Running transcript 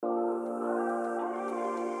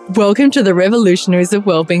Welcome to the Revolutionaries of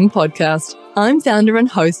Wellbeing podcast. I'm founder and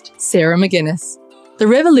host, Sarah McGuinness. The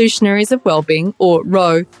Revolutionaries of Wellbeing, or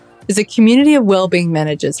ROW, is a community of wellbeing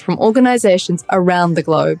managers from organisations around the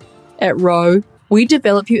globe. At ROW, we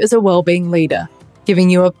develop you as a wellbeing leader, giving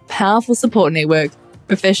you a powerful support network,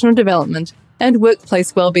 professional development, and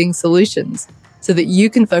workplace wellbeing solutions so that you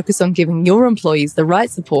can focus on giving your employees the right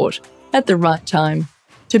support at the right time.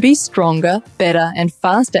 To be stronger, better, and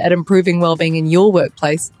faster at improving wellbeing in your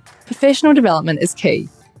workplace, professional development is key.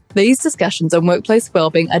 These discussions on workplace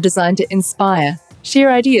wellbeing are designed to inspire, share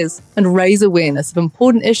ideas, and raise awareness of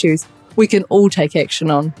important issues we can all take action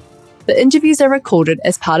on. The interviews are recorded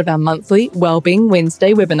as part of our monthly Wellbeing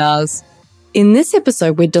Wednesday webinars. In this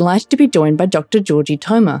episode, we're delighted to be joined by Dr. Georgie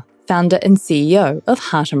Toma, founder and CEO of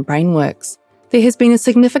Heart and Brain Works. There has been a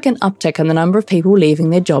significant uptick in the number of people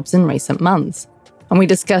leaving their jobs in recent months, and we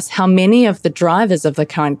discuss how many of the drivers of the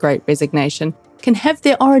current Great Resignation can have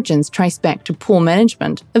their origins traced back to poor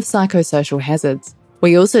management of psychosocial hazards.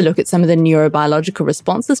 We also look at some of the neurobiological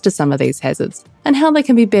responses to some of these hazards and how they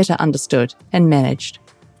can be better understood and managed.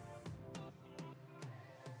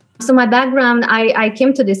 So my background, I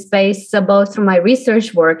came to this space both through my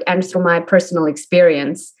research work and through my personal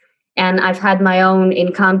experience. And I've had my own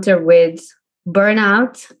encounter with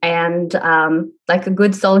burnout, and like a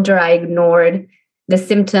good soldier, I ignored the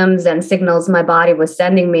symptoms and signals my body was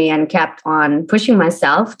sending me and kept on pushing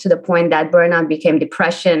myself to the point that burnout became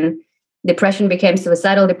depression. Depression became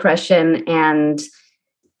suicidal depression. And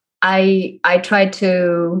I tried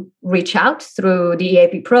to reach out through the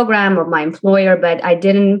EAP program of my employer, but I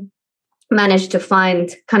didn't manage to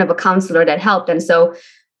find kind of a counselor that helped. And so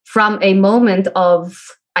from a moment of,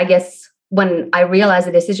 I guess, when I realized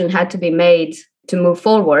the decision had to be made to move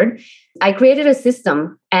forward, I created a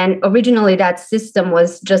system. And originally that system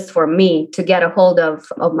was just for me to get a hold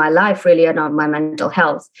of my life, really, and of my mental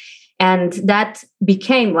health. And that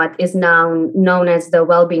became what is now known as the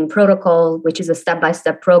Wellbeing Protocol, which is a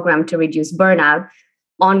step-by-step program to reduce burnout,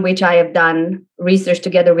 on which I have done research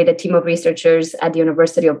together with a team of researchers at the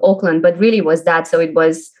University of Auckland. But really was that. So it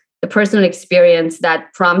was the personal experience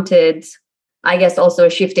that prompted, I guess, also a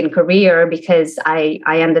shift in career, because I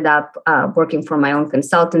ended up working for my own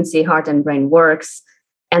consultancy, Heart and Brain Works,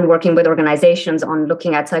 and working with organizations on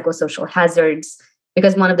looking at psychosocial hazards,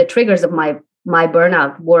 because one of the triggers of my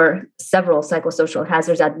burnout were several psychosocial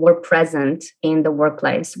hazards that were present in the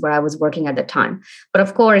workplace where I was working at the time. But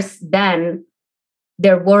of course, then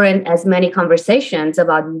there weren't as many conversations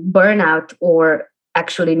about burnout, or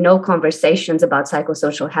actually no conversations about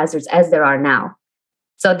psychosocial hazards as there are now.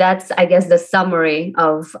 So that's, I guess, the summary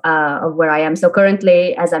of where I am. So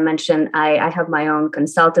currently, as I mentioned, I have my own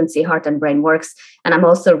consultancy, Heart and Brain Works, and I'm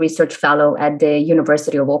also a research fellow at the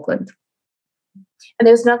University of Auckland. And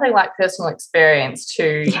there's nothing like personal experience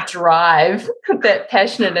to drive that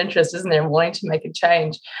passionate interest, isn't there, in wanting to make a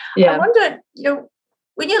change? Yeah. I wonder,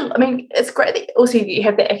 it's great that also you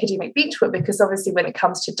have the academic bent to it, because obviously when it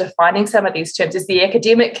comes to defining some of these terms, there's the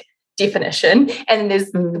academic definition, and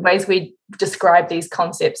there's the ways we describe these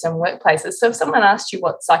concepts in workplaces. So if someone asked you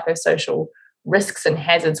what psychosocial risks and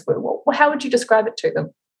hazards were, how would you describe it to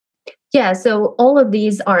them? Yeah, so all of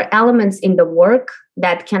these are elements in the work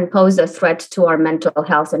that can pose a threat to our mental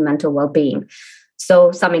health and mental well-being.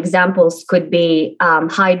 So some examples could be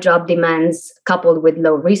high job demands coupled with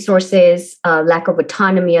low resources, lack of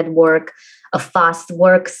autonomy at work, a fast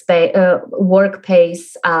work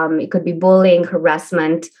pace. It could be bullying,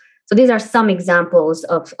 harassment. So these are some examples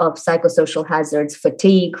of psychosocial hazards.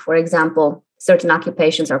 Fatigue, for example, certain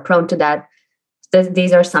occupations are prone to that.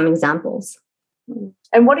 These are some examples.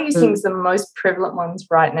 And what are you seeing as the most prevalent ones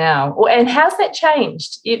right now? And how's that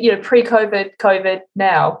changed, pre-COVID, COVID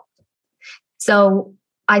now? So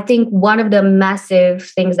I think one of the massive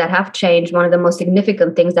things that have changed, one of the most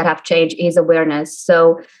significant things that have changed is awareness.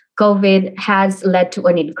 So COVID has led to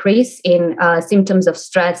an increase in symptoms of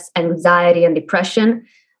stress, anxiety, and depression,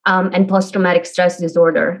 and post-traumatic stress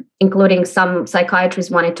disorder, including some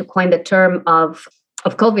psychiatrists wanted to coin the term of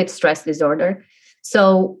COVID stress disorder.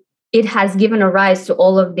 So it has given a rise to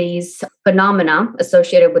all of these phenomena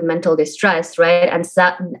associated with mental distress, right? And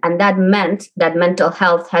that meant that mental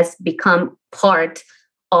health has become part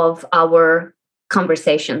of our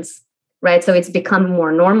conversations, right? So it's become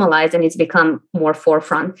more normalized and it's become more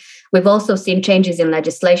forefront. We've also seen changes in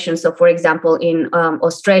legislation. So for example, in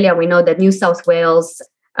Australia, we know that New South Wales,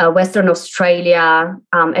 Western Australia,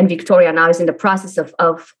 and Victoria now is in the process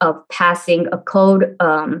of passing a code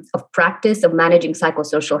of practice of managing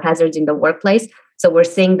psychosocial hazards in the workplace. So we're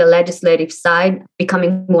seeing the legislative side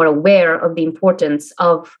becoming more aware of the importance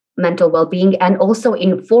of mental well-being and also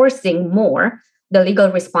enforcing more the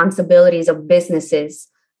legal responsibilities of businesses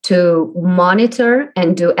to monitor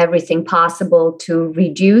and do everything possible to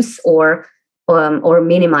reduce or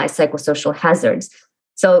minimize psychosocial hazards.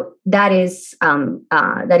 So that is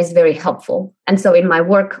very helpful. And so in my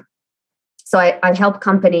work, I help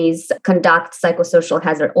companies conduct psychosocial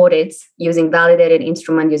hazard audits using validated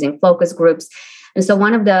instrument, using focus groups. And so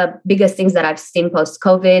one of the biggest things that I've seen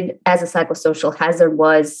post-COVID as a psychosocial hazard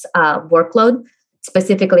was workload,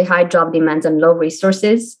 specifically high job demands and low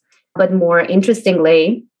resources. But more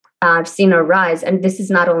interestingly, I've seen a rise, and this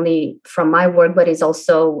is not only from my work, but is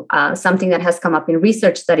also something that has come up in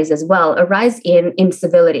research studies as well, a rise in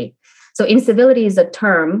incivility. So incivility is a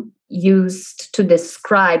term used to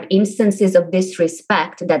describe instances of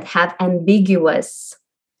disrespect that have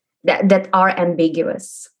that are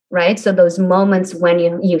ambiguous, right? So those moments when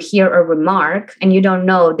you hear a remark and you don't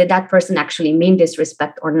know did that person actually mean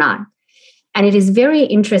disrespect or not. And it is very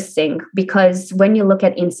interesting because when you look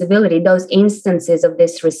at incivility, those instances of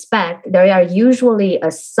disrespect, they are usually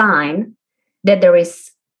a sign that there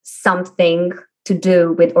is something to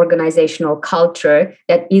do with organizational culture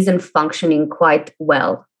that isn't functioning quite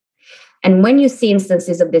well. And when you see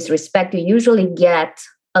instances of disrespect, you usually get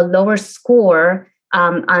a lower score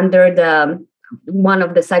under one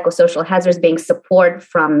of the psychosocial hazards being support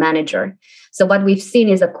from manager. So what we've seen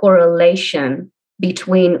is a correlation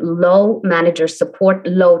between low manager support,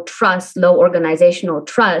 low trust, low organizational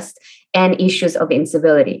trust, and issues of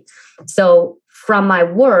incivility. So from my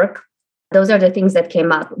work, those are the things that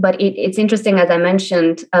came up. But it's interesting, as I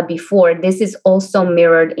mentioned before, this is also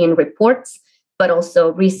mirrored in reports, but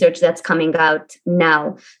also research that's coming out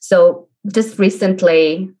now. So just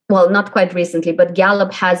recently, well, not quite recently, but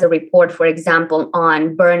Gallup has a report, for example,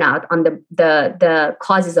 on burnout, on the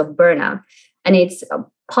causes of burnout. And it's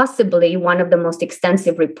possibly one of the most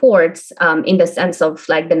extensive reports in the sense of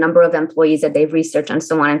like the number of employees that they've researched and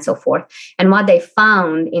so on and so forth. And what they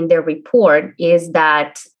found in their report is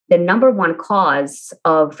that the number one cause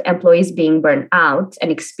of employees being burned out and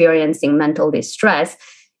experiencing mental distress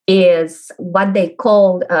is what they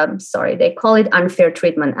call it unfair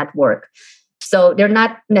treatment at work. So they're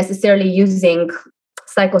not necessarily using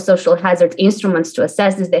psychosocial hazard instruments to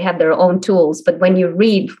assess this. They have their own tools. But when you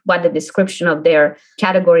read what the description of their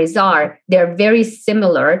categories are, they're very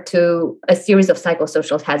similar to a series of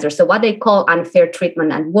psychosocial hazards. So what they call unfair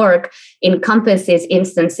treatment at work encompasses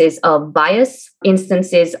instances of bias,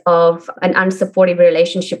 instances of an unsupportive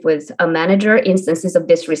relationship with a manager, instances of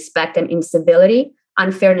disrespect and incivility,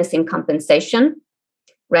 unfairness in compensation,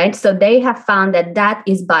 right? So they have found that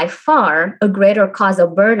is by far a greater cause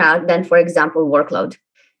of burnout than, for example, workload.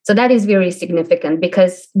 So that is very significant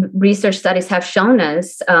because research studies have shown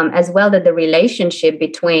us as well that the relationship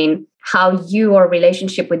between how your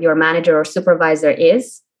relationship with your manager or supervisor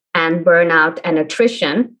is and burnout and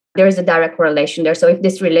attrition, there is a direct correlation there. So if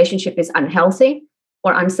this relationship is unhealthy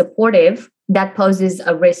or unsupportive, that poses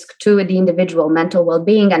a risk to the individual mental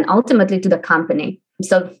well-being and ultimately to the company.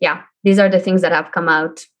 So yeah, these are the things that have come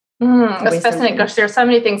out. That's fascinating. Gosh, there are so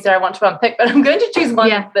many things there I want to unpick, but I'm going to choose one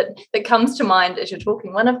that comes to mind as you're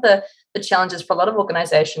talking. One of the challenges for a lot of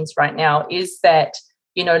organizations right now is that,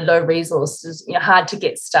 low resources, hard to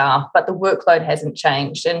get staff, but the workload hasn't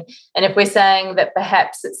changed. And if we're saying that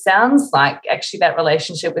perhaps it sounds like actually that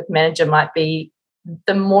relationship with manager might be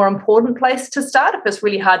the more important place to start if it's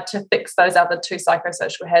really hard to fix those other two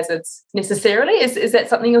psychosocial hazards necessarily. Is that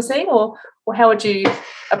something you're seeing, or how would you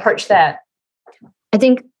approach that? I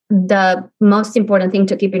think the most important thing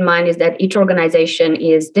to keep in mind is that each organization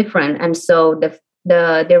is different. And so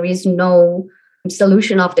there is no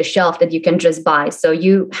solution off the shelf that you can just buy. So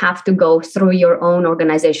you have to go through your own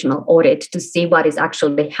organizational audit to see what is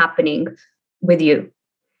actually happening with you.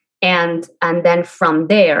 And then from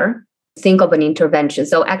there, think of an intervention.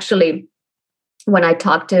 So actually, when I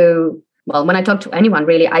talk to anyone,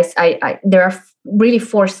 really, there are really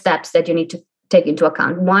 4 steps that you need to take into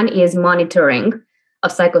account. One is monitoring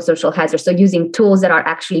of psychosocial hazards. So using tools that are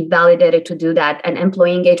actually validated to do that. And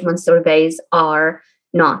employee engagement surveys are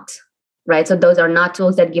not, right? So those are not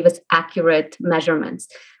tools that give us accurate measurements.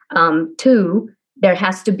 2, there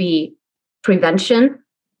has to be prevention.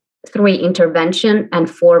 3, intervention, and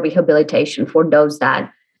 4, rehabilitation for those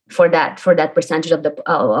for that percentage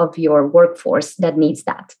of your workforce that needs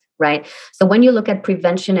that, right? So when you look at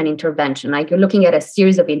prevention and intervention, like you're looking at a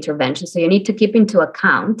series of interventions. So you need to keep into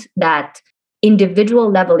account that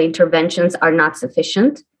individual level interventions are not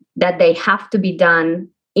sufficient, that they have to be done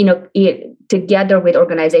together with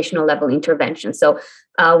organizational level intervention. So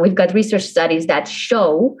we've got research studies that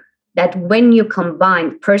show that when you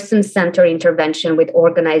combine person-centered intervention with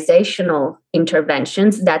organizational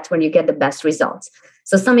interventions, that's when you get the best results.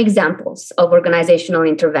 So some examples of organizational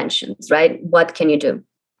interventions, right? What can you do?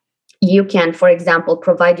 You can, for example,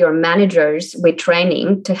 provide your managers with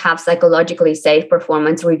training to have psychologically safe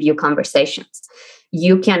performance review conversations.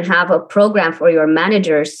 You can have a program for your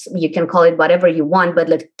managers. You can call it whatever you want, but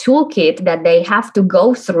the toolkit that they have to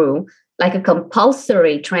go through, like a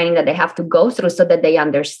compulsory training that they have to go through so that they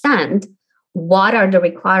understand what are the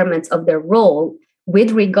requirements of their role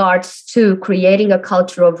with regards to creating a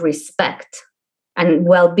culture of respect and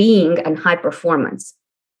well-being and high performance,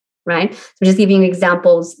 right? So just giving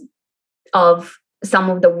examples of some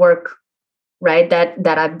of the work, right, that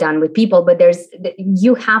I've done with people, but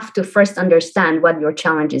you have to first understand what your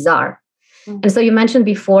challenges are. Mm-hmm. And so you mentioned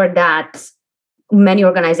before that many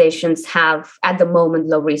organizations have at the moment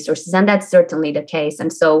low resources, and that's certainly the case.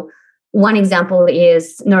 And so one example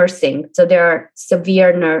is nursing. So there are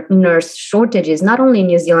severe nurse shortages, not only in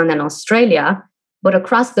New Zealand and Australia, but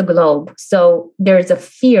across the globe. So there's a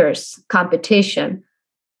fierce competition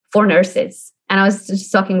for nurses. And I was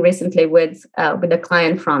just talking recently with a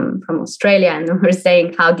client from Australia, and we were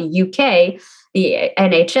saying how the UK, the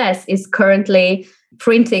NHS, is currently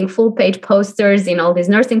printing full-page posters in all these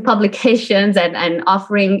nursing publications and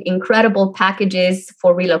offering incredible packages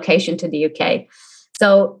for relocation to the UK.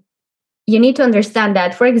 So you need to understand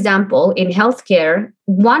that, for example, in healthcare,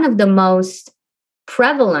 one of the most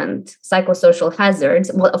prevalent psychosocial hazards,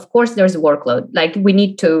 well, of course, there's workload. Like, we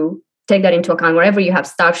need to take that into account. Wherever you have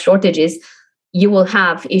staff shortages, you will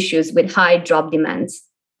have issues with high job demands,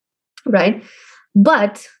 right?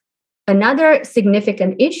 But another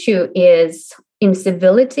significant issue is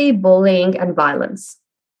incivility, bullying, and violence.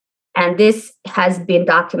 And this has been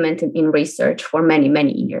documented in research for many,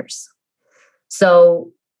 many years.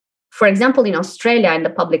 So, for example, in Australia, in the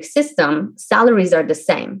public system, salaries are the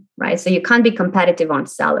same, right? So you can't be competitive on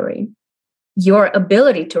salary. Your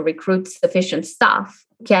ability to recruit sufficient staff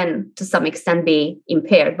can, to some extent, be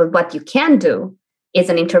impaired. But what you can do is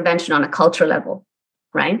an intervention on a culture level,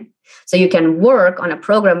 right? So you can work on a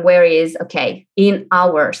program where is, okay, in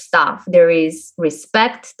our staff, there is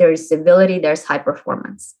respect, there is civility, there's high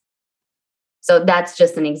performance. So that's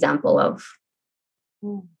just an example of.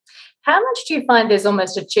 How much do you find there's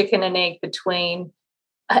almost a chicken and egg between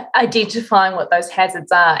identifying what those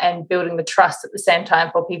hazards are and building the trust at the same time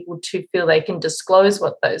for people to feel they can disclose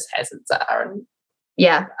what those hazards are? And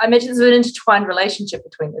yeah, I imagine there's an intertwined relationship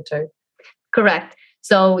between the two. Correct.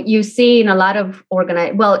 So you see in a lot of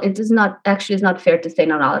it's not fair to say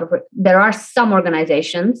not all of it. There are some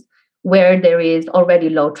organizations where there is already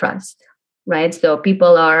low trust, right? So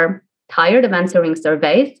people are tired of answering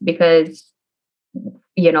surveys because,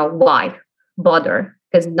 why bother?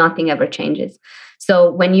 Because nothing ever changes.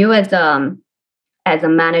 So when you as a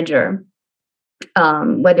manager,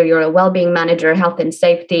 whether you're a well-being manager, health and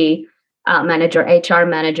safety manager, HR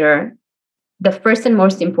manager, the first and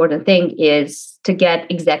most important thing is to get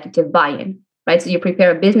executive buy-in, right? So you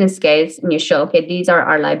prepare a business case and you show, okay, these are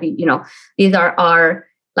our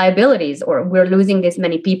liabilities, or we're losing this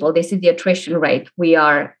many people. This is the attrition rate. We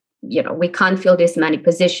can't fill this many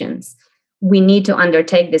positions. We need to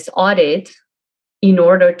undertake this audit in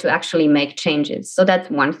order to actually make changes. So that's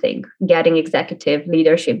one thing, getting executive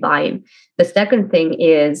leadership buy-in. The second thing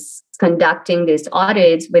is conducting these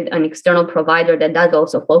audits with an external provider that does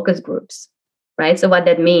also focus groups. Right. So what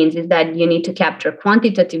that means is that you need to capture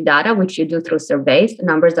quantitative data, which you do through surveys. The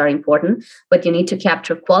numbers are important, but you need to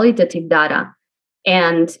capture qualitative data,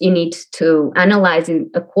 and you need to analyze it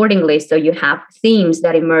accordingly. So you have themes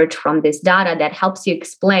that emerge from this data that helps you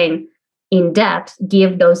explain in depth,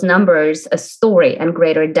 give those numbers a story and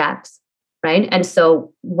greater depth. Right. And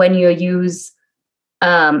so when you use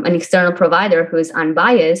an external provider who is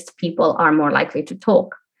unbiased, people are more likely to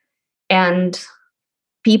talk. And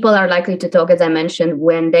people are likely to talk, as I mentioned,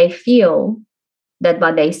 when they feel that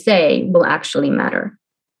what they say will actually matter,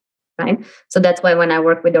 right? So that's why when I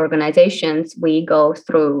work with organizations, we go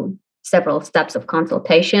through several steps of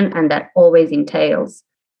consultation, and that always entails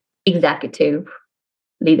executive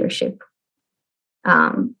leadership.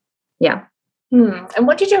 And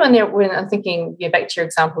what do you do in there when I'm thinking, back to your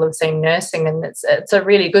example of, say, nursing, and it's a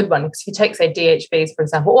really good one, because if you take, say, DHBs, for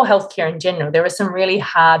example, or healthcare in general, there are some really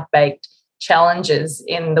hard-baked challenges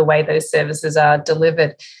in the way those services are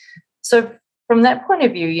delivered. So from that point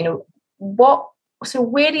of view,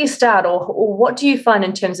 where do you start, or what do you find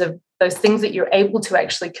in terms of those things that you're able to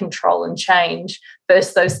actually control and change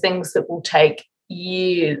versus those things that will take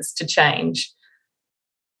years to change?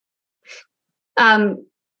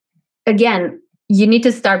 Again, you need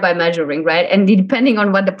to start by measuring, right? And depending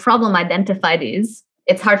on what the problem identified is,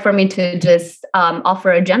 it's hard for me to just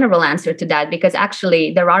offer a general answer to that, because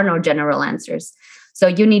actually there are no general answers. So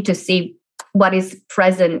you need to see what is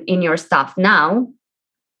present in your stuff now,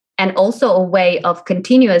 and also a way of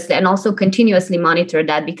continuously monitor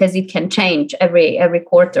that, because it can change every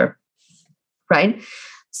quarter, right?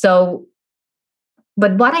 So,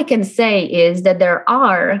 but what I can say is that there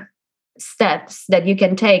are steps that you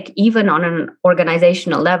can take even on an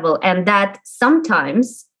organizational level, and that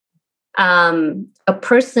sometimes a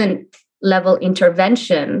person level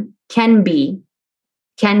intervention can be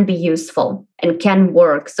useful and can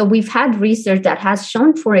work. So we've had research that has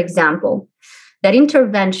shown, for example, that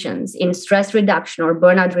interventions in stress reduction or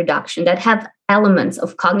burnout reduction that have elements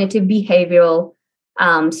of cognitive behavioral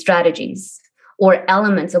strategies or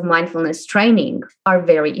elements of mindfulness training are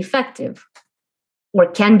very effective, or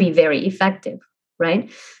can be very effective,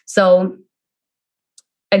 right? So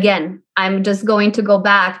again, I'm just going to go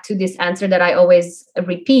back to this answer that I always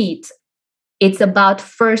repeat. It's about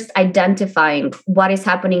first identifying what is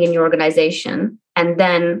happening in your organization. And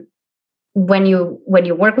then when you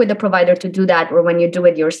work with the provider to do that, or when you do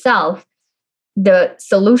it yourself, the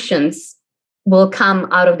solutions will come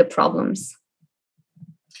out of the problems.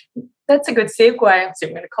 That's a good segue. So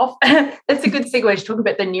I'm going to cough. That's a good segue to talk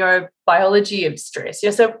about the neurobiology of stress.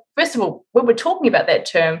 Yeah. So first of all, when we're talking about that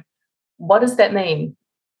term, what does that mean?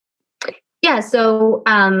 Yeah. So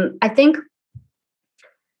I think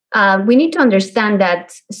we need to understand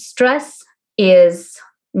that stress is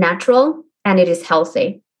natural and it is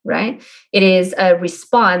healthy, right? It is a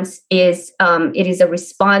response.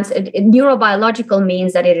 Neurobiological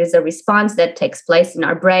means that it is a response that takes place in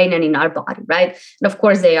our brain and in our body, right? And of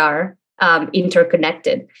course, they are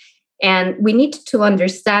interconnected. And we need to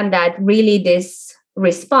understand that really this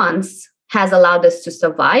response has allowed us to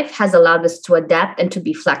survive, has allowed us to adapt and to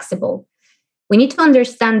be flexible. We need to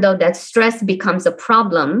understand, though, that stress becomes a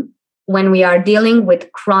problem when we are dealing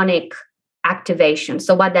with chronic activation.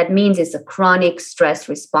 So what that means is a chronic stress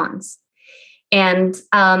response. And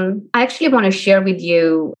I actually want to share with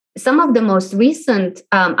you some of the most recent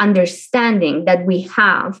understanding that we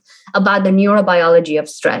have about the neurobiology of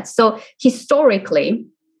stress. So historically,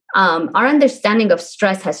 our understanding of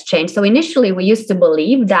stress has changed. So initially, we used to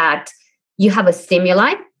believe that you have a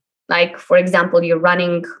stimuli, like, for example,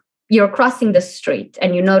 you're crossing the street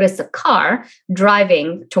and you notice a car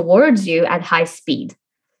driving towards you at high speed,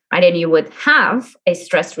 right? And you would have a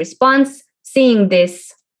stress response. Seeing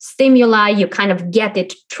this stimuli, you kind of get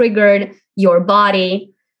it triggered, your body.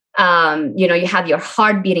 You have your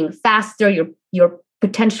heart beating faster, you're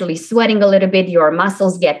potentially sweating a little bit, your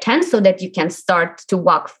muscles get tense so that you can start to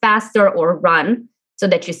walk faster or run so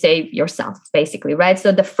that you save yourself, basically, right?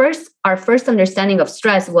 So our first understanding of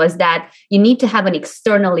stress was that you need to have an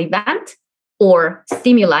external event or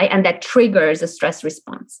stimuli, and that triggers a stress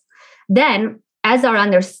response. Then, as our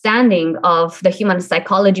understanding of the human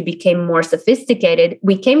psychology became more sophisticated,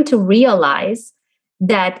 we came to realize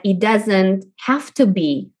that it doesn't have to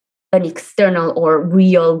be an external or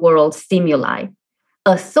real world stimuli.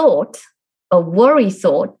 A worry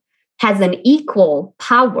thought, has an equal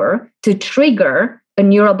power to trigger a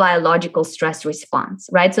neurobiological stress response,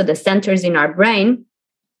 right? So the centers in our brain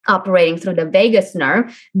operating through the vagus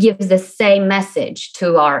nerve gives the same message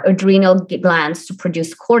to our adrenal glands to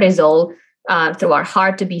produce cortisol, through our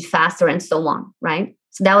heart to beat faster, and so on, right?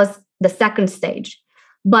 So that was the second stage.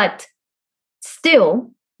 But still,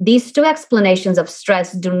 these two explanations of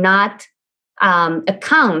stress do not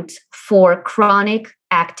account for chronic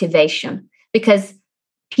activation, because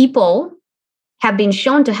people have been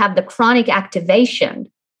shown to have the chronic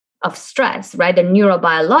activation of stress, right? The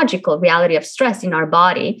neurobiological reality of stress in our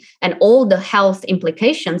body and all the health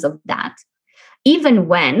implications of that, even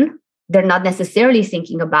when they're not necessarily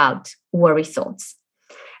thinking about worry thoughts.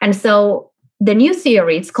 And so the new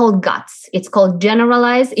theory, it's called GUTS. It's called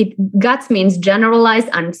GUTS means Generalized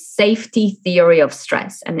Unsafety Theory of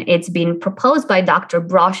Stress. And it's been proposed by Dr.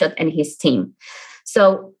 Broshut and his team.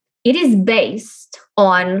 So it is based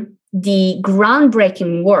on the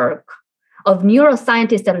groundbreaking work of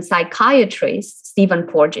neuroscientist and psychiatrist Stephen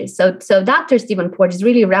Porges. So Dr. Stephen Porges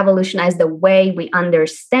really revolutionized the way we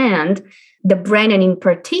understand the brain, and in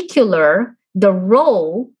particular, the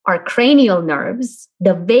role our cranial nerves,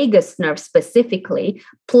 the vagus nerve specifically,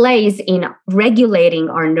 plays in regulating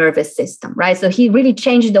our nervous system, right? So he really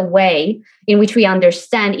changed the way in which we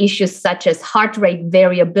understand issues such as heart rate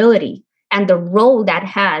variability and the role that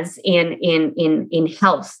has in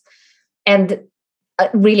health, and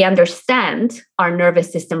really understand our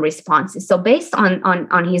nervous system responses. So based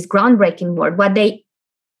on his groundbreaking work, what they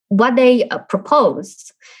what they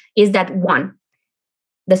propose is that, one,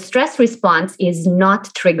 the stress response is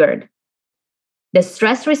not triggered. The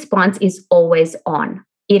stress response is always on.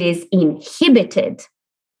 It is inhibited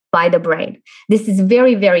by the brain. This is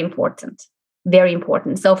very, very important. Very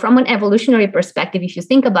important. So from an evolutionary perspective, if you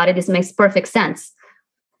think about it, this makes perfect sense,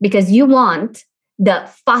 because you want the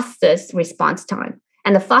fastest response time.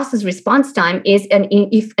 And the fastest response time is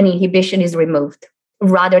if an inhibition is removed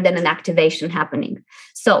rather than an activation happening.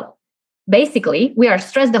 So basically, we are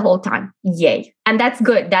stressed the whole time. Yay. And that's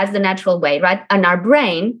good. That's the natural way, right? And our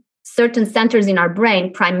brain, certain centers in our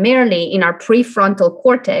brain, primarily in our prefrontal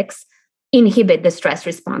cortex, inhibit the stress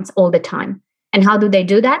response all the time. And how do they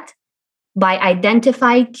do that? By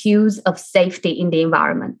identifying cues of safety in the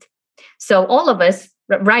environment. So all of us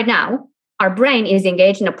right now, our brain is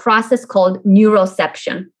engaged in a process called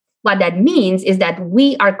neuroception. What that means is that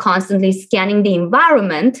we are constantly scanning the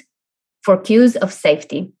environment for cues of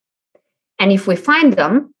safety. And if we find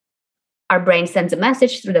them, our brain sends a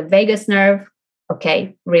message through the vagus nerve.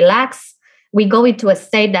 Okay, relax. We go into a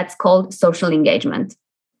state that's called social engagement.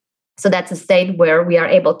 So that's a state where we are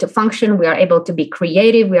able to function, we are able to be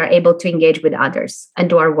creative, we are able to engage with others and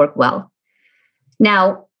do our work well.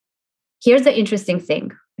 Now, here's the interesting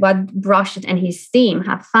thing. What Broschett and his team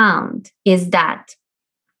have found is that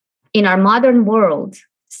in our modern world,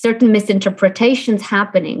 certain misinterpretations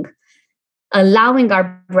happening, allowing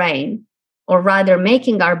our brain, or rather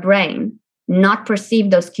making our brain, not perceive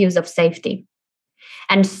those cues of safety.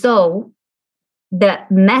 And so the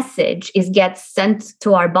message gets sent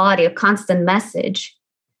to our body, a constant message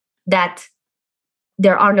that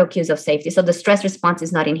there are no cues of safety. So the stress response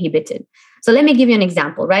is not inhibited. So let me give you an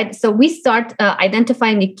example, right? So we start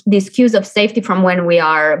identifying these cues of safety from when we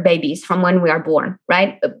are babies, from when we are born,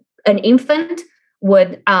 right? An infant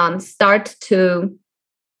would start to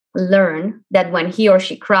learn that when he or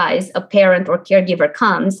she cries, a parent or caregiver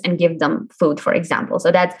comes and give them food, for example.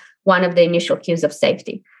 So that's one of the initial cues of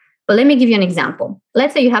safety. But let me give you an example.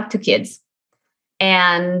 Let's say you have 2 kids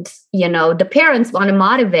and, the parents want to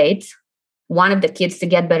motivate one of the kids to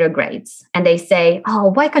get better grades. And they say,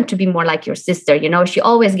 oh, why can't you be more like your sister? She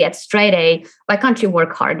always gets straight A. Why can't you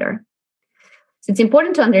work harder? So it's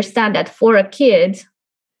important to understand that for a kid,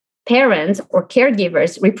 parents or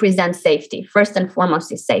caregivers represent safety. First and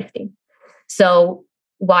foremost is safety. So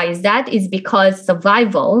why is that? Is because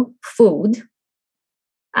survival, food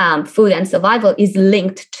and survival is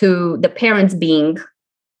linked to the parents being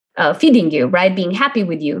feeding you, right? Being happy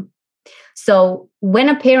with you. So when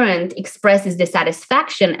a parent expresses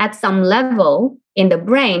dissatisfaction at some level in the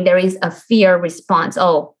brain, there is a fear response.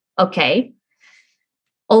 Oh, okay.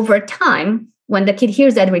 Over time, when the kid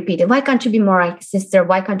hears that repeated, why can't you be more like sister?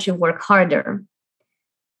 Why can't you work harder?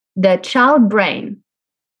 The child brain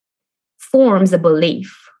forms a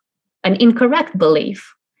belief, an incorrect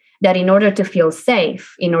belief, that in order to feel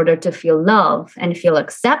safe, in order to feel loved and feel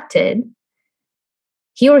accepted,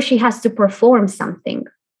 he or she has to perform something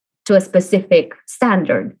to a specific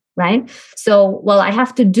standard, right? So, I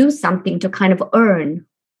have to do something to kind of earn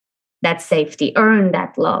that safety, earn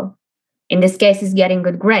that love. In this case, is getting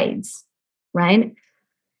good grades, right?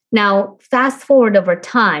 Now, fast forward over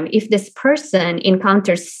time, if this person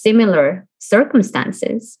encounters similar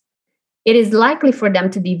circumstances, it is likely for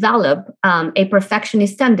them to develop a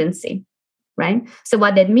perfectionist tendency, right? So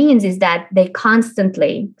what that means is that they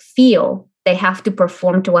constantly feel they have to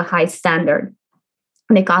perform to a high standard.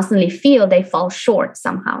 And they constantly feel they fall short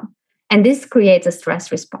somehow. And this creates a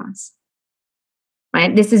stress response,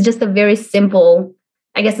 right? This is just a very simple,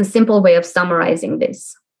 a simple way of summarizing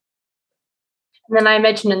this. And then I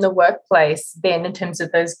imagine in the workplace, then in terms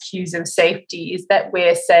of those cues of safety, is that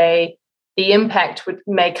where, say, the impact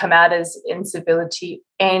may come out as incivility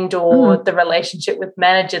and or the relationship with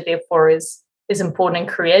manager, therefore, is important in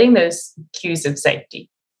creating those cues of safety?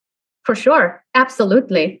 For sure.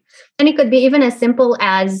 Absolutely. And it could be even as simple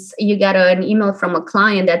as you get an email from a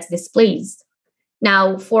client that's displeased.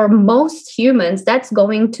 Now, for most humans, that's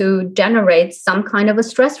going to generate some kind of a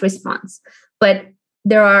stress response. But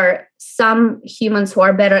there are some humans who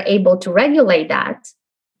are better able to regulate that,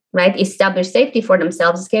 right? Establish safety for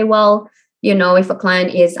themselves. Okay, if a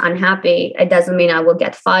client is unhappy, it doesn't mean I will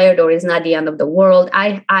get fired or it's not the end of the world.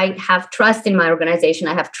 I have trust in my organization.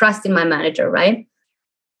 I have trust in my manager, right?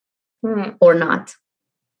 Or not.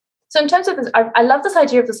 So in terms of this, I love this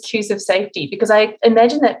idea of this cues of safety, because I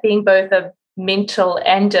imagine that being both a mental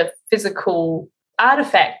and a physical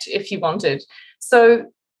artifact, if you wanted.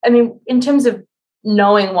 So, in terms of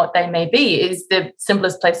knowing what they may be, is the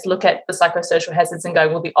simplest place to look at the psychosocial hazards and go,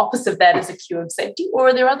 well, the opposite of that is a cue of safety, or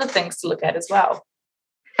are there other things to look at as well?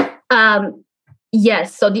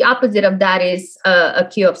 Yes. So the opposite of that is a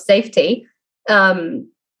cue of safety.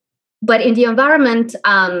 But in the environment,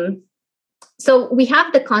 so we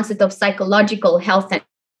have the concept of psychological health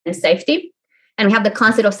and safety. And we have the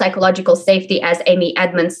concept of psychological safety as Amy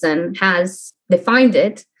Edmondson has defined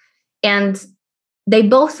it. And they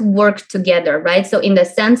both work together, right? So in the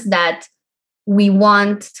sense that we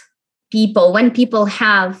want people, when people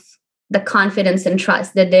have the confidence and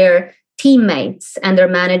trust that their teammates and their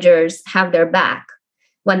managers have their back,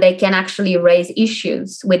 when they can actually raise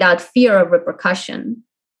issues without fear of repercussion,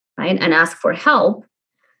 right? And ask for help,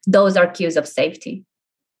 those are cues of safety,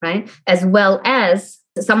 right? As well as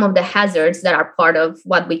some of the hazards that are part of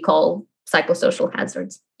what we call psychosocial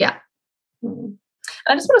hazards. Yeah. Mm.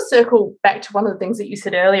 I just want to circle back to one of the things that you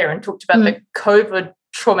said earlier and talked about the COVID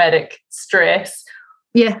traumatic stress.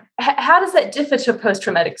 Yeah. How does that differ to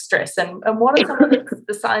post-traumatic stress? And what are some of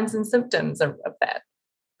the signs and symptoms of that?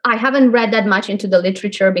 I haven't read that much into the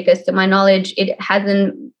literature because to my knowledge,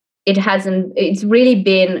 it's really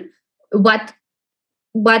been what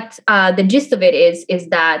the gist of it is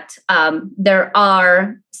that there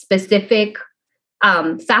are specific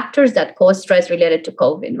factors that cause stress related to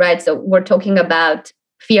COVID, right? So we're talking about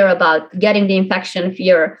fear about getting the infection,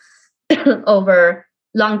 fear over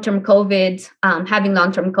long-term COVID, having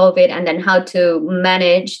long-term COVID, and then how to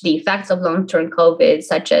manage the effects of long-term COVID,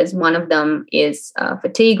 such as one of them is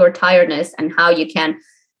fatigue or tiredness, and how you can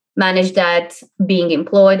manage that being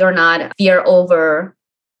employed or not, fear over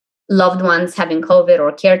loved ones having COVID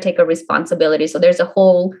or caretaker responsibility. So there's a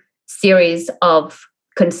whole series of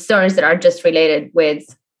concerns that are just related with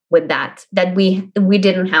that we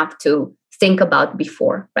didn't have to think about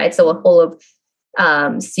before, right? So a whole of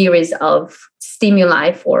series of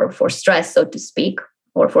stimuli for stress, so to speak,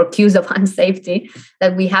 or for cues of unsafety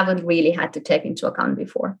that we haven't really had to take into account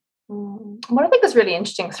before. What I think is really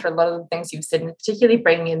interesting through a lot of the things you've said, and particularly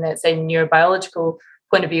bringing in that, say, neurobiological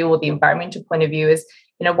point of view or the environmental point of view is,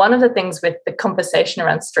 one of the things with the conversation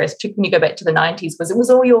around stress, particularly when you go back to the 90s, was it was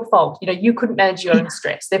all your fault. You couldn't manage your own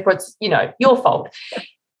stress. Therefore, it's, your fault.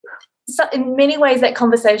 So in many ways, that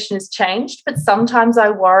conversation has changed, but sometimes I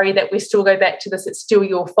worry that we still go back to this, it's still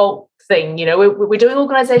your fault thing. We're doing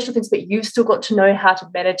organizational things, but you've still got to know how to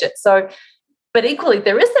manage it. So, but equally,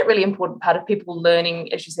 there is that really important part of people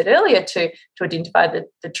learning, as you said earlier, to identify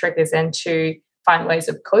the triggers and to find ways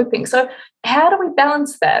of coping. So how do we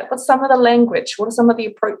balance that? What's some of the language? What are some of the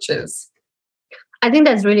approaches? I think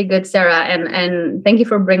that's really good, Sarah. And thank you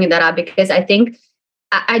for bringing that up, because I think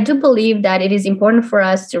I do believe that it is important for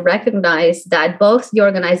us to recognize that both the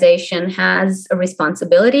organization has a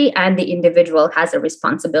responsibility and the individual has a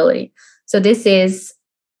responsibility. So this is,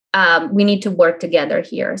 we need to work together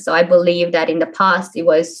here. So I believe that in the past, it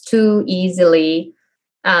was too easily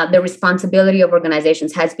the responsibility of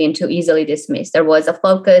organizations has been too easily dismissed. There was a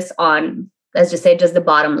focus on, let's just say, just the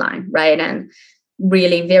bottom line, right? And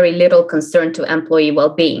really very little concern to employee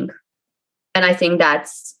well-being. And I think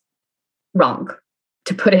that's wrong,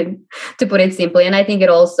 to put it simply. And I think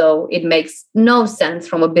it makes no sense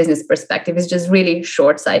from a business perspective. It's just really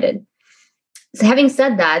short-sighted. So having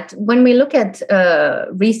said that, when we look at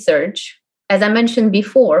research, as I mentioned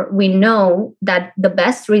before, we know that the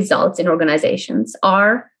best results in organizations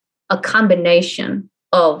are a combination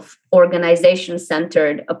of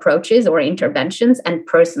organization-centered approaches or interventions and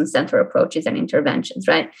person-centered approaches and interventions,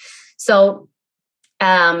 right? So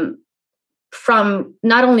from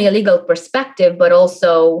not only a legal perspective, but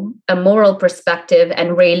also a moral perspective,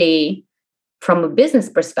 and really from a business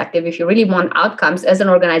perspective, if you really want outcomes as an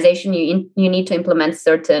organization, you need to implement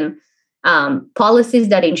certain policies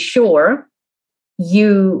that ensure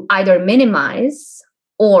you either minimize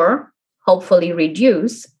or hopefully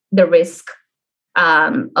reduce the risk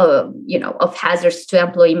of hazards to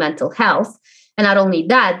employee mental health. And not only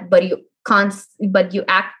that, but you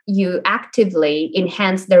actively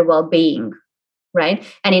enhance their well-being, right?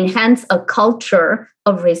 And enhance a culture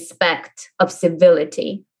of respect, of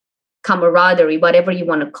civility, camaraderie, whatever you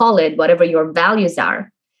want to call it, whatever your values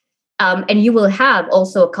are. And you will have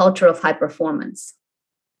also a culture of high performance,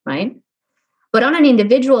 right? But on an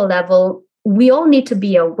individual level, we all need to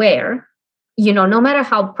be aware, no matter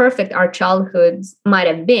how perfect our childhoods might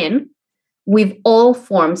have been, we've all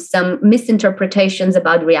formed some misinterpretations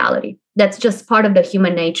about reality. That's just part of the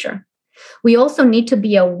human nature. We also need to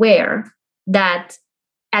be aware that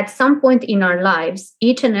at some point in our lives,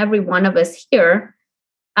 each and every one of us here,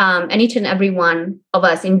 and each and every one of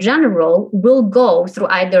us in general, will go through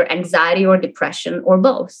either anxiety or depression or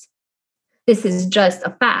both. This is just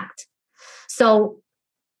a fact. So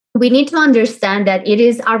we need to understand that it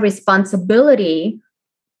is our responsibility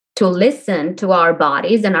to listen to our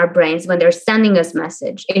bodies and our brains when they're sending us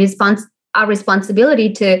message. It is our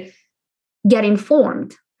responsibility to get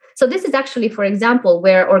informed. So this is actually, for example,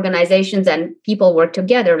 where organizations and people work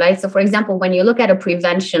together, right? So for example, when you look at a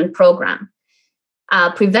prevention program,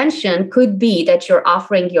 prevention could be that you're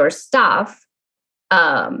offering your staff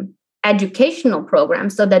educational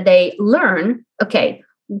programs so that they learn, okay,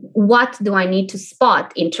 what do I need to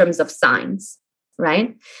spot in terms of signs,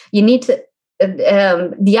 right? You need to,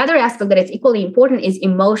 the other aspect that is equally important is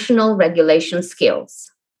emotional regulation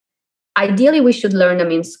skills. Ideally, we should learn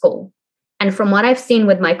them in school. And from what I've seen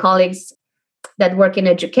with my colleagues that work in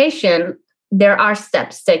education, there are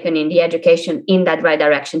steps taken in the education in that right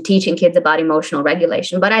direction, teaching kids about emotional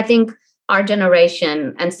regulation. But I think our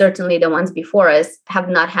generation, and certainly the ones before us, have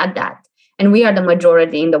not had that. And we are the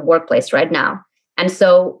majority in the workplace right now. And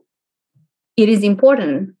so it is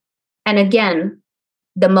important. And again,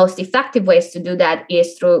 the most effective ways to do that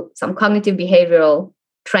is through some cognitive behavioral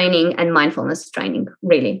training and mindfulness training,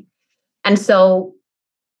 really. And so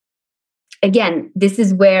again, this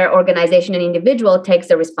is where organization and individual takes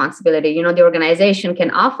the responsibility. The organization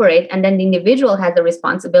can offer it, and then the individual has the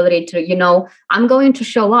responsibility to, I'm going to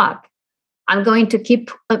show up. I'm going to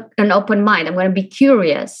keep an open mind. I'm going to be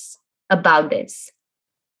curious about this.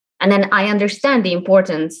 And then I understand the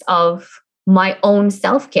importance of my own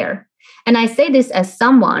self-care. And I say this as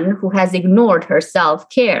someone who has ignored her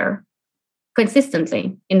self-care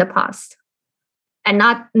consistently in the past. And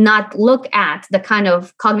not look at the kind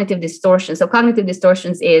of cognitive distortions. So cognitive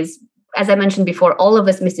distortions is, as I mentioned before, all of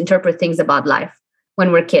us misinterpret things about life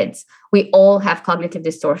when we're kids. We all have cognitive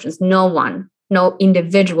distortions. No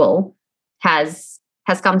individual has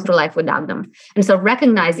come through life without them. And so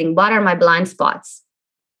recognizing what are my blind spots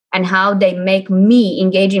and how they make me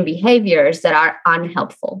engage in behaviors that are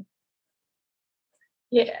unhelpful.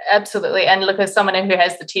 Yeah, absolutely. And look, as someone who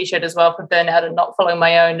has the T-shirt as well for burnout and not following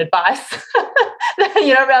my own advice,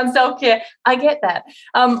 around self-care, I get that.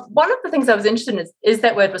 One of the things I was interested in is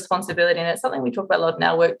that word responsibility, and it's something we talk about a lot in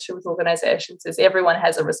our work too with organizations, is everyone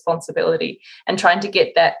has a responsibility, and trying to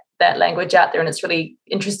get that language out there. And it's really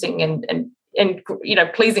interesting and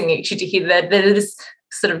pleasing actually to hear that there is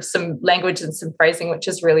sort of some language and some phrasing, which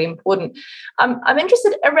is really important. I'm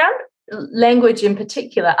interested around language in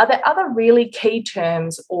particular. Are there other really key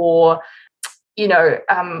terms or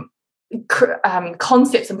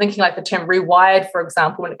concepts? I'm thinking like the term rewired, for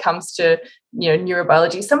example, when it comes to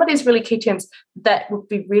neurobiology. Some of these really key terms that would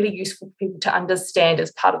be really useful for people to understand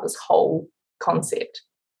as part of this whole concept.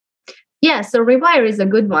 Yeah, so rewire is a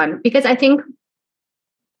good one, because I think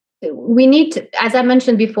we need to, as I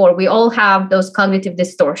mentioned before, we all have those cognitive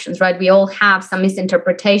distortions, right? We all have some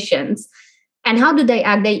misinterpretations. And how do they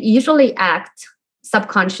act? They usually act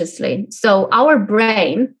subconsciously. So our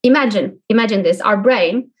brain, imagine this, our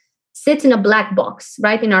brain sits in a black box,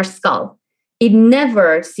 right, in our skull. It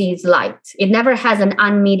never sees light. It never has an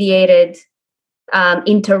unmediated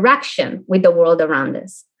interaction with the world around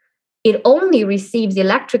us. It only receives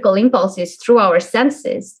electrical impulses through our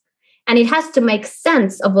senses. And it has to make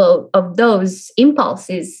sense of those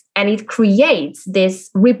impulses. And it creates this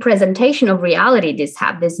representation of reality,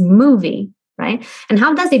 this movie, right? And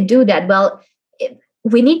how does it do that? Well,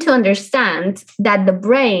 we need to understand that the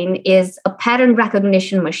brain is a pattern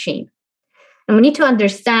recognition machine. And we need to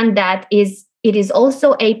understand that it is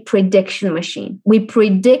also a prediction machine. We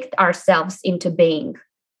predict ourselves into being.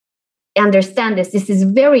 Understand this. This is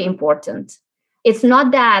very important. It's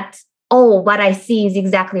not that, what I see is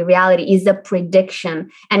exactly reality. Is a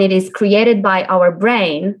prediction. And it is created by our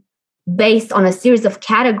brain based on a series of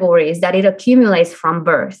categories that it accumulates from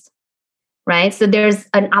birth, right? So there's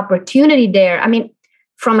an opportunity there. I mean,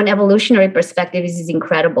 from an evolutionary perspective, this is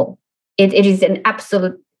incredible. It is an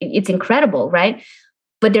absolute, it's incredible, right?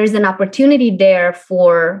 But there's an opportunity there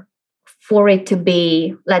for it to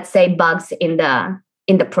be, let's say, bugs in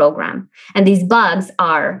the program. And these bugs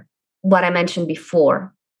are what I mentioned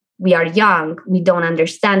before. We are young, we don't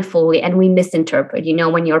understand fully, and we misinterpret.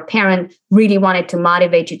 When your parent really wanted to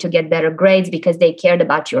motivate you to get better grades because they cared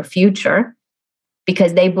about your future,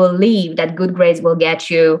 because they believe that good grades will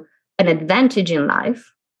get you an advantage in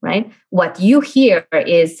life, right? What you hear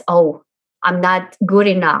is, I'm not good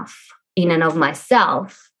enough in and of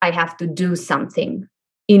myself. I have to do something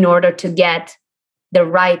in order to get the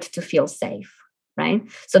right to feel safe, right?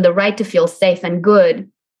 So the right to feel safe and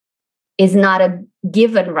good is not a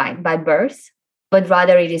given right by birth, but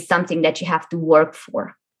rather it is something that you have to work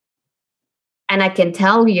for. And I can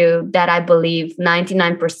tell you that I believe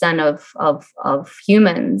 99% of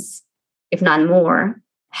humans, if not more,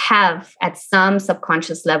 have at some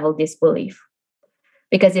subconscious level this belief,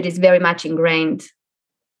 because it is very much ingrained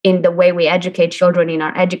in the way we educate children in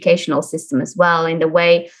our educational system as well, in the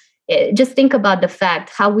way, just think about the fact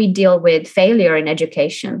how we deal with failure in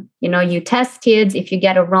education. You test kids. If you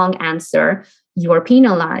get a wrong answer, you're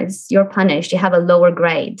penalized, you're punished, you have a lower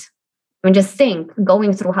grade. I mean, just think,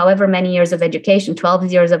 going through however many years of education,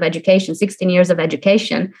 12 years of education, 16 years of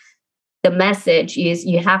education, the message is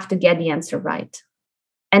you have to get the answer right.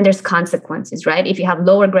 And there's consequences, right? If you have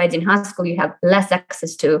lower grades in high school, you have less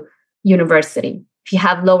access to university. If you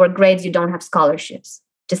have lower grades, you don't have scholarships.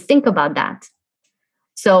 Just think about that.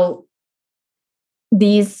 So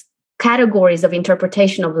these categories of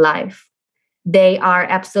interpretation of life, they are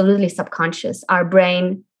absolutely subconscious. Our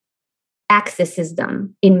brain accesses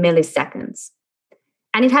them in milliseconds.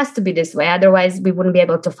 And it has to be this way. Otherwise, we wouldn't be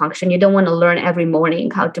able to function. You don't want to learn every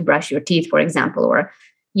morning how to brush your teeth, for example, or,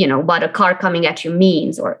 what a car coming at you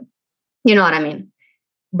means, or, you know what I mean?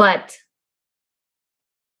 But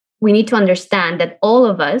we need to understand that all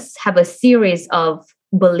of us have a series of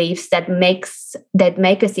beliefs that make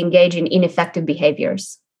us engage in ineffective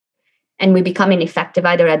behaviors. And we become ineffective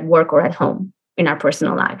either at work or at home in our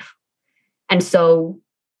personal life. And so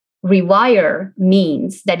rewire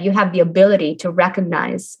means that you have the ability to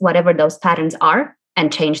recognize whatever those patterns are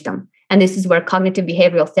and change them. And this is where cognitive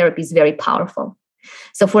behavioral therapy is very powerful.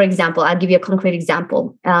 So, for example, I'll give you a concrete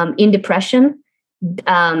example. In depression,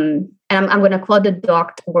 and I'm going to quote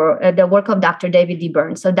the work of Dr. David D.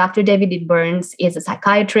 Burns. So Dr. David D. Burns is a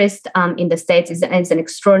psychiatrist in the States. He's an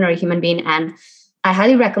extraordinary human being. And I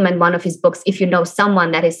highly recommend one of his books if you know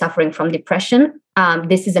someone that is suffering from depression.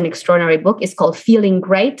 This is an extraordinary book. It's called Feeling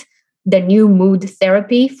Great, the New Mood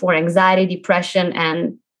Therapy for Anxiety, Depression,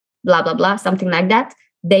 and blah, blah, blah, something like that.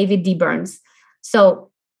 David D. Burns. So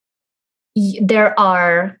there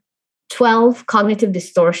are 12 cognitive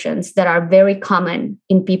distortions that are very common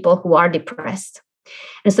in people who are depressed.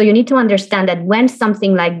 And so you need to understand that when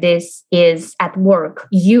something like this is at work,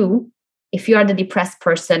 if you are the depressed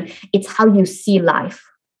person, it's how you see life.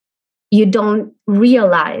 You don't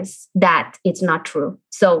realize that it's not true.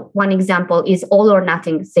 So one example is all or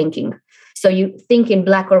nothing thinking. So you think in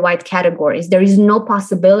black or white categories. There is no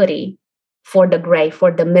possibility for the gray,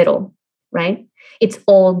 for the middle, right? It's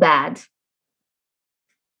all bad.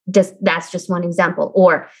 That's just one example.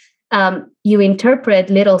 Or you interpret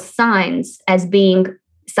little signs as being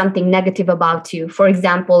something negative about you. For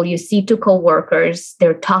example, you see two coworkers,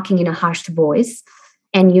 they're talking in a hushed voice,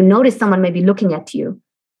 and you notice someone may be looking at you.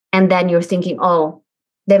 And then you're thinking, oh,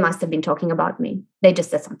 they must have been talking about me. They just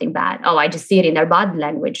said something bad. Oh, I just see it in their body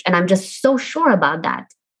language. And I'm just so sure about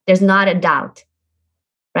that. There's not a doubt,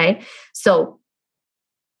 right? So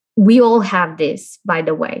we all have this, by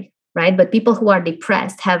the way, right? But people who are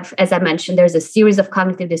depressed have, as I mentioned, there's a series of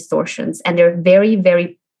cognitive distortions, and they're very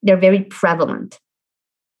prevalent,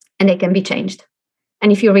 and they can be changed.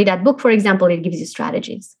 And if you read that book, for example, it gives you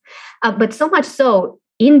strategies. But so much so,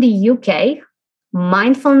 in the UK,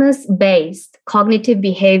 mindfulness-based cognitive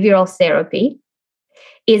behavioral therapy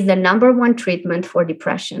is the number one treatment for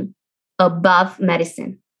depression above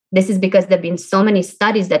medicine. This is because there have been so many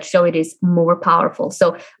studies that show it is more powerful.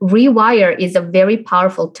 So rewire is a very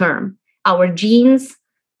powerful term. Our genes,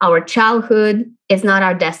 our childhood is not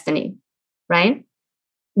our destiny, right?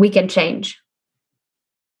 We can change.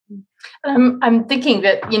 I'm thinking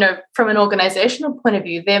that, from an organizational point of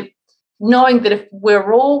view, knowing that if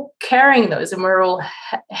we're all carrying those and we're all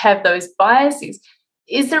have those biases,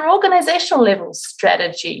 is there organizational level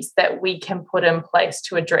strategies that we can put in place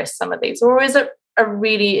to address some of these? Or is it a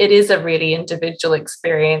really individual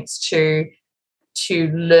experience to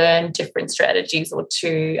learn different strategies or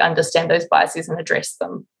to understand those biases and address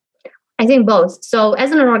them? I think both. So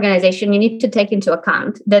as an organization, you need to take into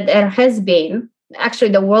account that there has been,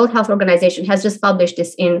 actually the World Health Organization has just published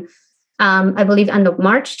this in, I believe, end of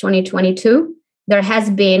March 2022. There has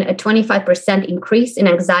been a 25% increase in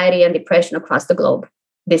anxiety and depression across the globe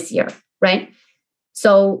this year, right?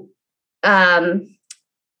 So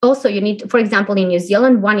also you need to, for example, in New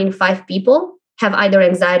Zealand, 1 in 5 people have either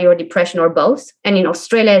anxiety or depression or both. And in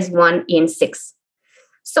Australia is 1 in 6.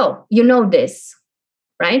 So you know this,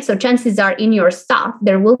 right? So chances are in your staff,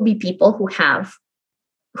 there will be people who have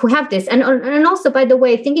this. And also, by the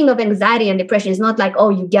way, thinking of anxiety and depression is not like, oh,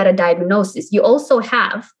 you get a diagnosis. You also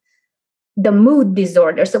have the mood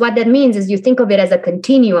disorder. So what that means is you think of it as a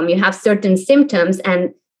continuum. You have certain symptoms,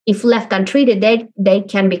 and if left untreated, they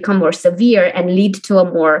can become more severe and lead to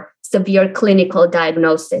a more severe clinical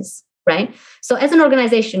diagnosis, right? So as an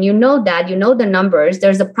organization, you know the numbers.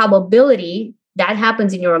 There's a probability that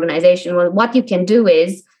happens in your organization. Well, what you can do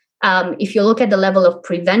is, if you look at the level of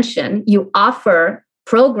prevention, you offer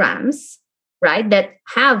programs right, that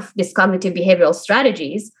have these cognitive behavioral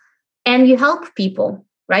strategies, and you help people,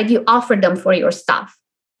 right? You offer them for your staff.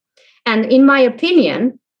 And in my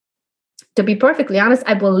opinion, to be perfectly honest,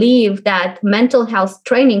 I believe that mental health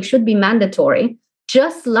training should be mandatory,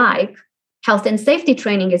 just like health and safety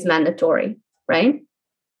training is mandatory, right?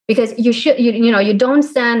 Because you don't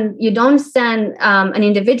send an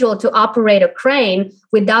individual to operate a crane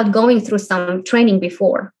without going through some training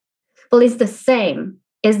before. Well, it's the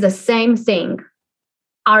same thing.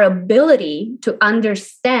 Our ability to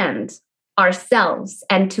understand ourselves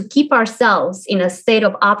and to keep ourselves in a state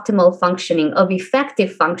of optimal functioning, of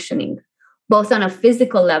effective functioning, both on a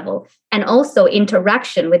physical level and also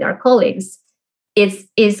interaction with our colleagues,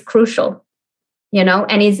 is crucial,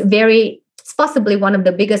 and it's possibly one of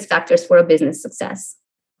the biggest factors for a business success,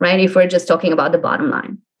 right? If we're just talking about the bottom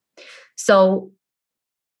line. So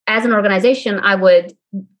as an organization, I would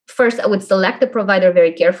select the provider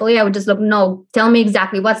very carefully. I would just look, no, tell me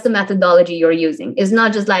exactly what's the methodology you're using. It's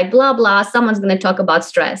not just like blah, blah, someone's going to talk about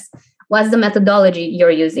stress. What's the methodology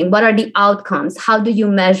you're using? What are the outcomes? How do you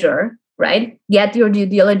measure, right? Get your due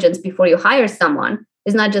diligence before you hire someone.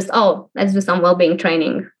 It's not just, let's do some well-being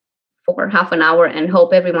training for half an hour and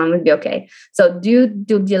hope everyone will be okay. So do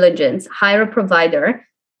due diligence, hire a provider,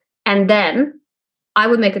 and then I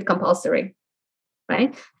would make it compulsory.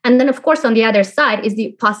 Right? And then, of course, on the other side is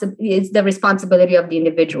the responsibility of the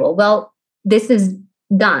individual. Well, this is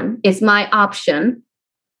done. It's my option.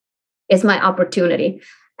 It's my opportunity.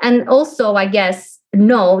 And also, I guess,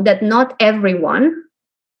 know that not everyone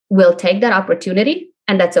will take that opportunity,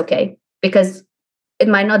 and that's okay, because it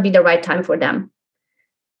might not be the right time for them.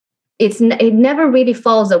 It never really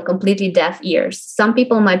falls on completely deaf ears. Some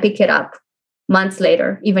people might pick it up months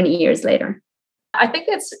later, even years later. I think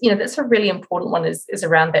that's a really important one is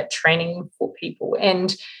around that training for people.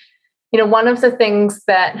 And, one of the things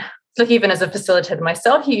that, look, even as a facilitator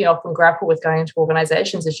myself, you often grapple with going into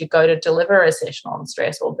organizations as you go to deliver a session on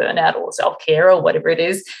stress or burnout or self-care or whatever it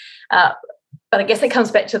is. But I guess it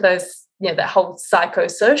comes back to those, that whole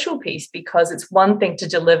psychosocial piece, because it's one thing to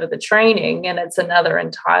deliver the training and it's another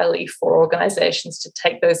entirely for organizations to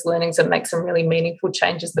take those learnings and make some really meaningful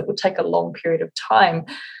changes that will take a long period of time.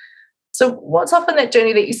 So what's often that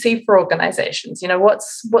journey that you see for organizations?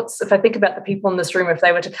 What's if I think about the people in this room, if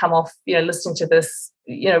they were to come off, listening to this,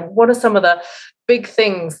 what are some of the big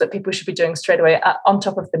things that people should be doing straight away on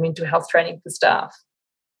top of the mental health training for staff?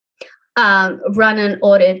 Run an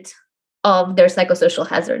audit of their psychosocial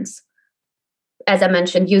hazards. As I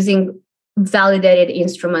mentioned, using validated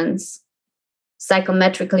instruments,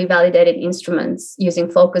 psychometrically validated instruments,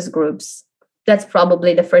 using focus groups. That's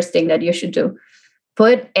probably the first thing that you should do.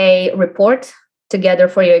 Put a report together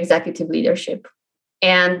for your executive leadership.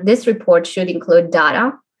 And this report should include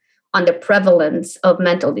data on the prevalence of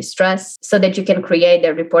mental distress so that you can create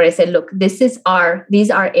a report and say, look, these are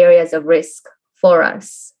areas of risk for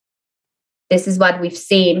us. This is what we've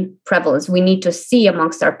seen prevalence. We need to see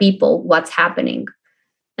amongst our people what's happening.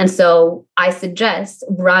 And so I suggest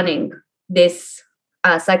running this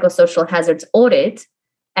psychosocial hazards audit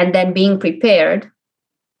and then being prepared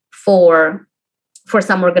for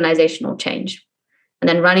some organizational change, and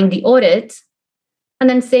then running the audit and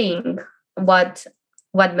then seeing what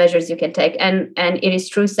measures you can take. And it is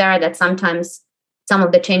true, Sarah, that sometimes some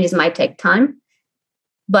of the changes might take time,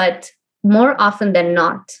 but more often than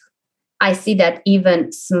not, I see that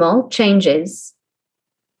even small changes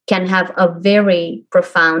can have a very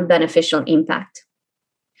profound beneficial impact.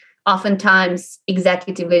 Oftentimes,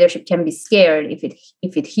 executive leadership can be scared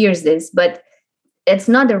if it hears this, but it's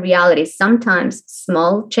not the reality. Sometimes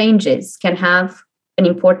small changes can have an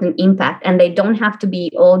important impact, and they don't have to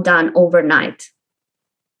be all done overnight,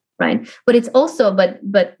 right? But it's also,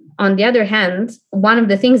 but on the other hand, one of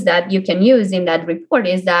the things that you can use in that report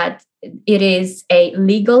is that it is a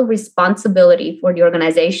legal responsibility for the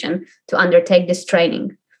organization to undertake this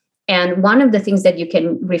training. And one of the things that you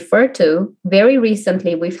can refer to, very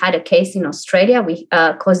recently, we've had a case in Australia,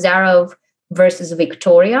 Kozarov versus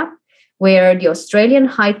Victoria, where the Australian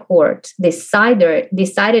High Court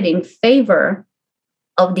decided in favor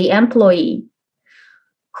of the employee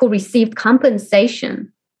who received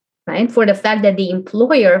compensation, right, for the fact that the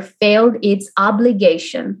employer failed its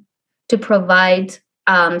obligation to provide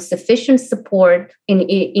sufficient support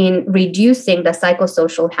in reducing the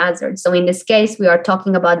psychosocial hazards. So in this case, we are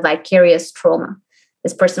talking about vicarious trauma.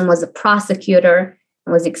 This person was a prosecutor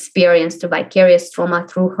and was experienced to vicarious trauma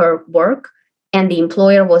through her work. And the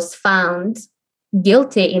employer was found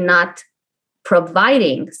guilty in not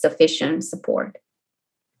providing sufficient support.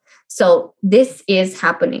 So this is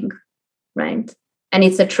happening, right? And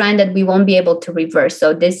it's a trend that we won't be able to reverse.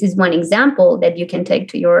 So this is one example that you can take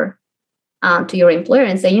to your employer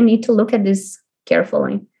and say, you need to look at this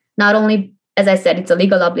carefully. Not only, as I said, it's a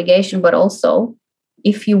legal obligation, but also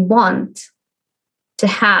if you want to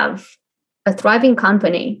have a thriving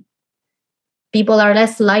company, people are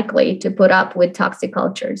less likely to put up with toxic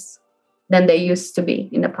cultures than they used to be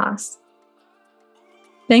in the past.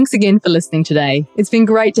 Thanks again for listening today. It's been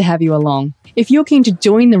great to have you along. If you're keen to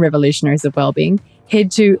join the Revolutionaries of Wellbeing, head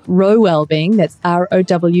to ROWellbeing, that's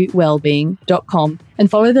ROWwellbeing.com, and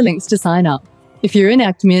follow the links to sign up. If you're in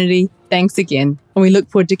our community, thanks again, and we look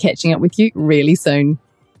forward to catching up with you really soon.